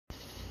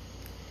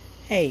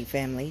Hey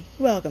family,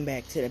 welcome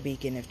back to the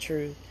Beacon of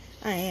Truth.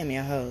 I am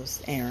your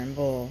host, Aaron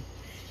Bull.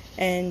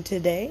 And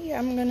today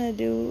I'm going to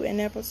do an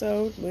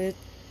episode with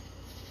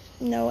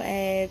no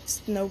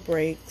ads, no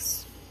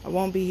breaks. I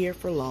won't be here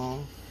for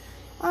long.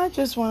 I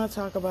just want to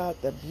talk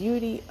about the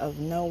beauty of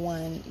no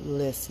one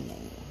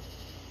listening.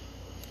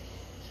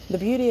 The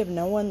beauty of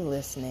no one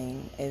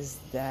listening is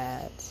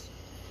that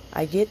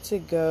I get to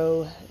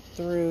go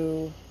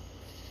through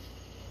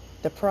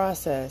the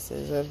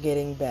processes of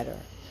getting better.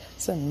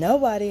 So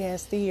nobody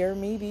has to hear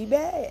me be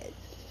bad.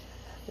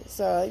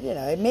 So,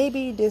 it may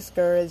be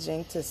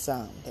discouraging to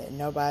some that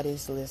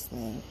nobody's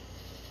listening,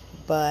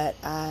 but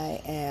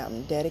I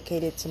am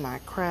dedicated to my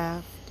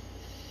craft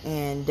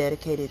and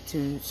dedicated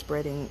to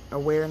spreading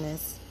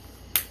awareness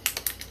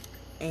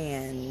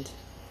and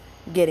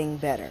getting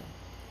better.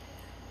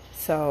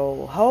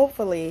 So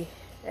hopefully,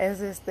 as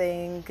this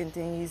thing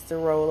continues to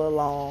roll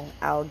along,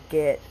 I'll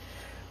get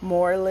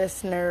more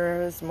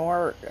listeners,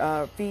 more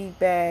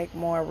feedback,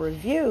 more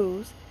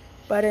reviews.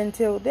 But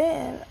until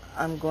then,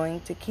 I'm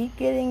going to keep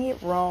getting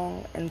it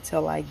wrong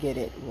until I get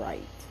it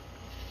right.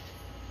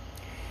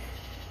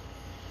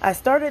 I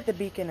started the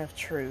Beacon of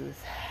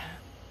Truth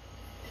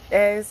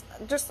as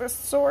just a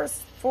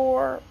source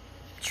for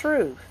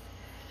truth.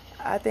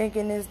 I think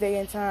in this day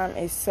and time,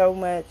 it's so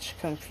much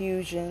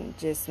confusion,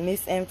 just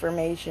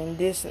misinformation,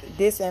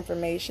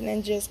 disinformation,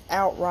 and just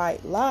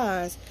outright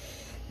lies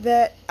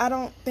that I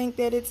don't think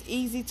that it's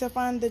easy to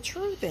find the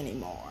truth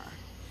anymore.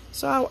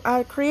 So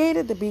I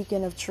created the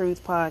Beacon of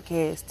Truth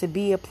podcast to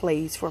be a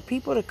place for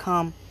people to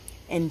come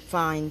and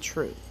find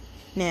truth.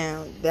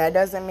 Now, that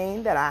doesn't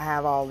mean that I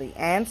have all the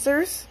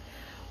answers,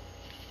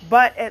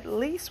 but at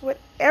least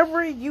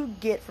whatever you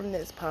get from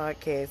this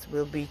podcast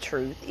will be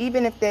truth,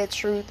 even if that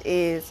truth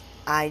is,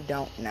 I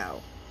don't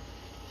know.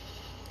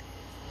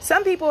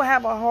 Some people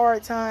have a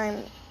hard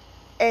time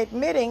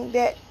admitting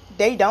that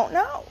they don't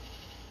know.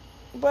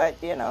 But,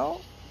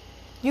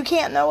 you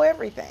can't know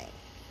everything.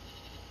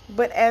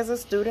 But as a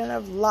student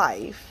of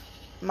life,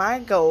 my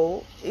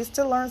goal is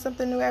to learn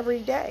something new every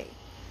day.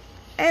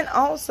 And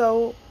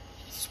also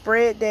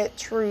spread that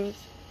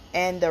truth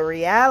and the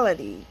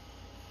reality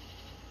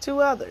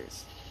to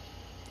others.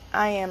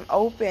 I am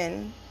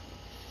open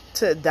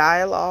to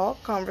dialogue,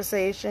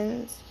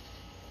 conversations,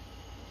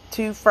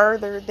 to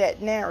further that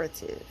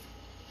narrative.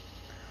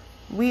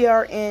 We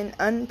are in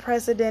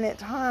unprecedented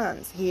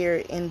times here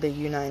in the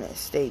United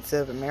States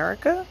of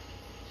America.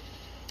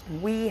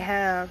 We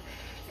have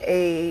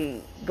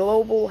a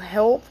global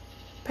health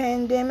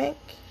pandemic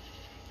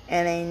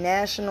and a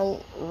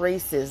national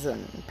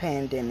racism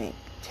pandemic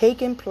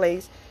taking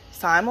place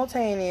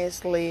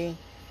simultaneously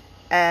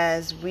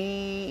as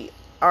we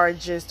are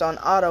just on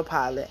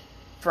autopilot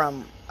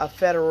from a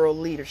federal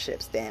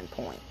leadership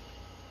standpoint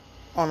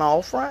on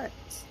all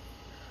fronts.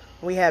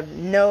 We have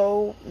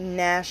no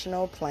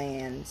national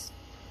plans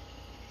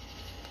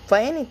for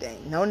anything.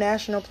 No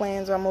national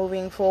plans are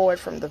moving forward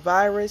from the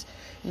virus.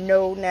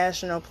 No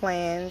national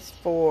plans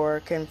for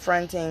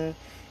confronting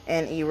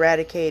and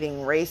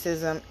eradicating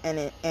racism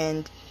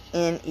and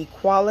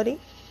inequality.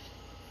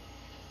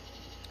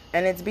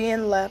 And it's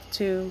being left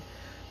to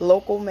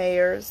local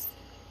mayors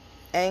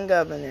and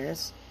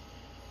governors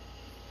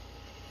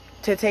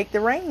to take the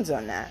reins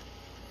on that.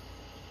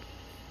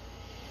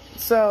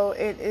 So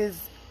it is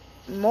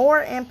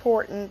more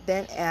important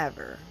than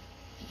ever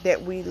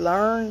that we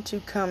learn to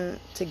come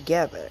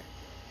together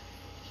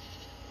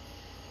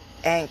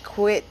and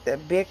quit the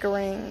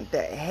bickering,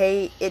 the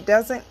hate. It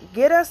doesn't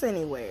get us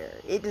anywhere.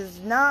 It does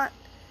not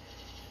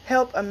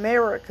help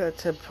America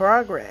to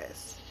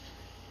progress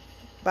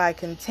by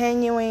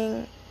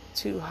continuing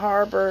to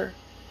harbor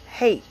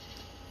hate.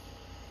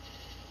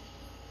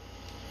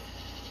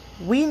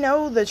 We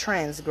know the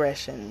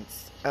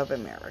transgressions of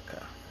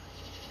America.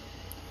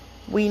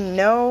 We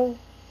know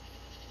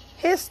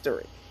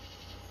history.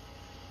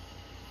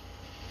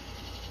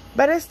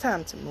 But it's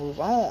time to move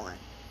on.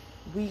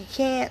 We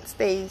can't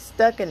stay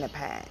stuck in the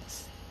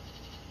past.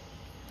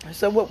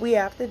 So what we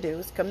have to do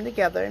is come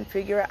together and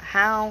figure out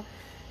how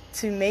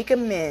to make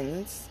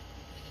amends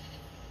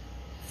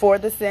for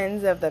the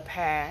sins of the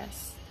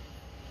past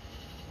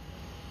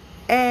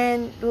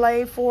and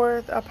lay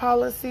forth a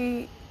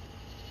policy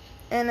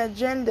and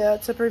agenda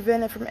to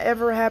prevent it from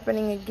ever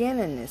happening again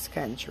in this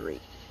country.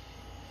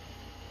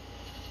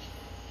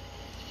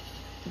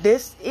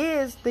 This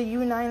is the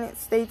United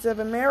States of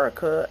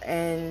America,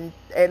 and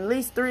at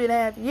least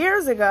 3.5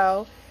 years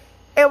ago,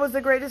 it was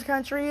the greatest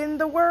country in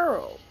the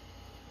world.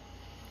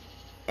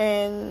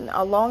 And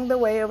along the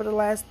way, over the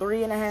last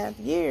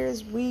 3.5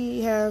 years,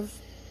 we have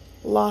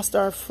lost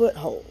our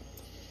foothold.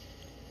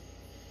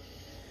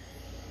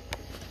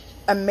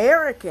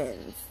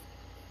 Americans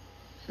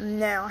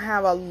now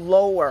have a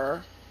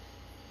lower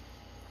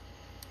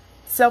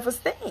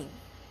self-esteem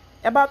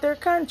about their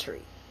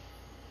country.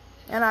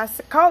 And I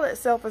call it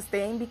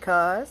self-esteem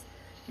because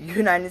the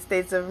United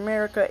States of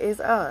America is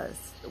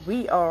us.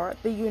 We are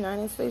the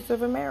United States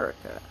of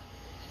America.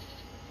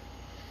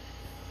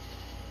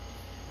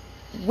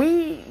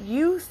 We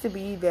used to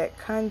be that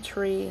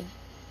country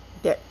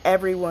that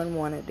everyone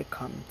wanted to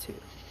come to.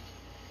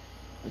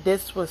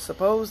 This was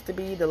supposed to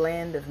be the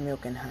land of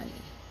milk and honey.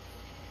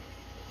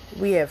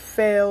 We have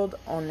failed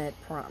on that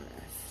promise.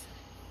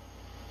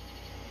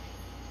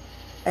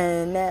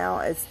 And now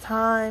it's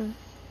time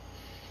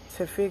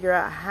to figure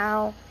out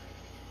how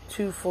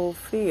to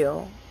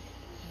fulfill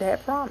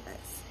that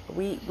promise.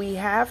 We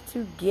have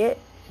to get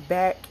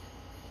back.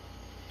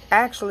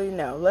 Actually,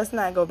 no, let's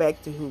not go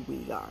back to who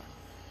we are.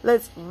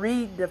 Let's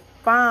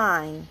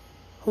redefine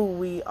who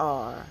we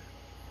are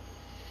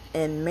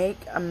and make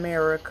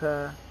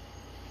America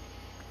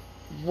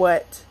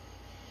what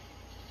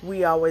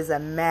we always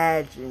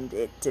imagined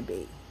it to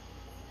be.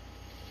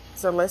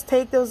 So let's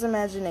take those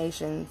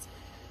imaginations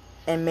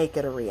and make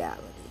it a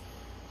reality.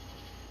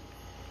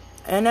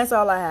 And that's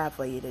all I have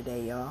for you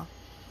today, y'all.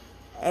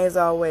 As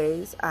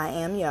always, I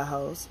am your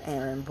host,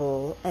 Aaron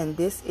Bull, and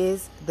this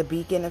is the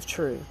Beacon of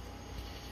Truth.